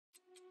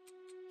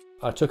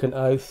I took an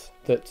oath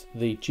that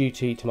the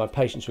duty to my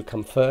patients would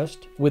come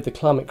first. With the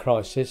climate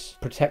crisis,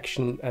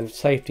 protection and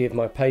safety of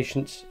my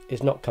patients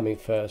is not coming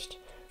first,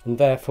 and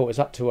therefore it's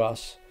up to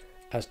us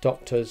as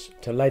doctors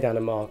to lay down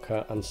a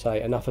marker and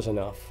say enough is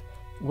enough.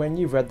 When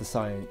you've read the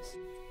science,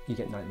 you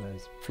get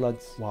nightmares.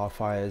 Floods,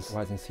 wildfires,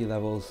 rising sea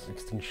levels,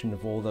 extinction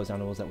of all those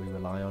animals that we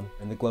rely on.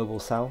 In the global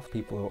south,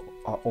 people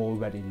are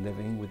already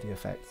living with the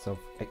effects of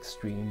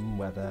extreme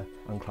weather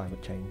and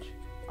climate change.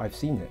 I've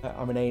seen it.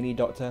 I'm an A&E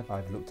doctor.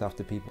 I've looked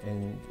after people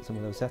in some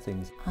of those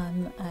settings.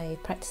 I'm a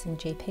practicing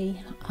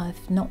GP.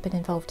 I've not been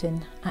involved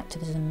in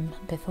activism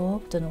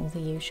before, done all the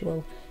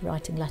usual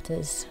writing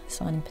letters,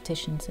 signing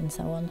petitions and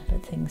so on,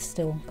 but things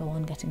still go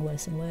on getting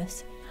worse and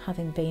worse.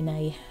 Having been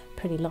a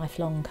pretty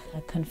lifelong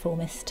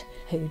conformist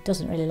who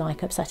doesn't really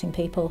like upsetting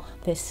people,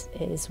 this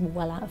is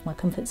well out of my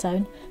comfort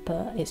zone,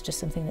 but it's just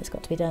something that's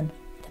got to be done.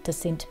 There does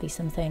seem to be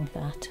something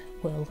that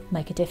will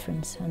make a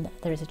difference, and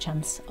there is a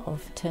chance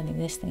of turning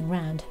this thing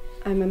round.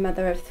 I'm a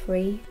mother of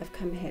 3. I've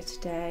come here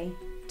today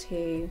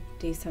to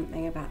do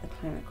something about the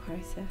climate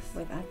crisis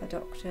with other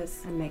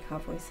doctors and make our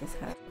voices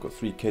heard. I've got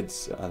 3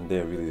 kids, and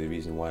they're really the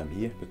reason why I'm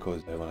here,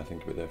 because when I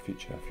think about their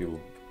future I feel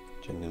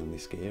genuinely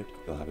scared.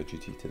 They'll have a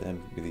duty to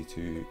them really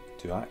to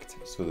act,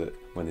 so that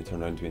when they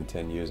turn around to me in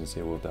 10 years and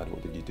say, well Dad,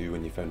 what did you do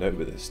when you found out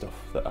about this stuff,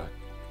 that I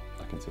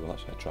can say, well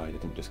actually I tried, I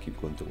didn't just keep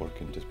going to work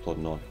and just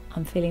plodding on.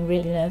 I'm feeling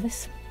really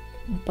nervous,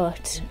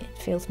 but it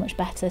feels much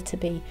better to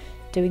be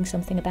doing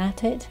something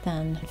about it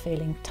than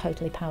feeling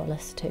totally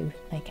powerless to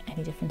make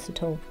any difference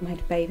at all. My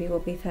baby will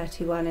be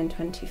 31 in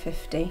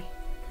 2050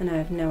 and I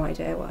have no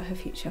idea what her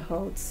future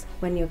holds.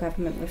 When your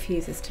government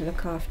refuses to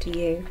look after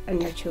you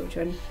and your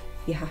children,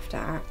 you have to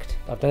act.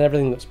 I've done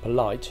everything that's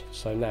polite,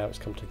 so now it's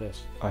come to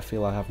this. I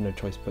feel I have no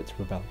choice but to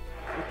rebel.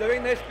 We're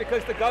doing this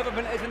because the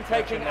government isn't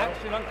taking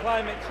action on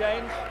climate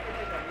change.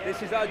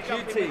 This is our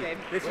duty.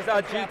 This is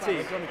our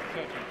duty.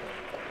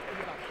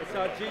 It's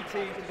our duty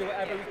to do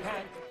whatever we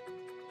can.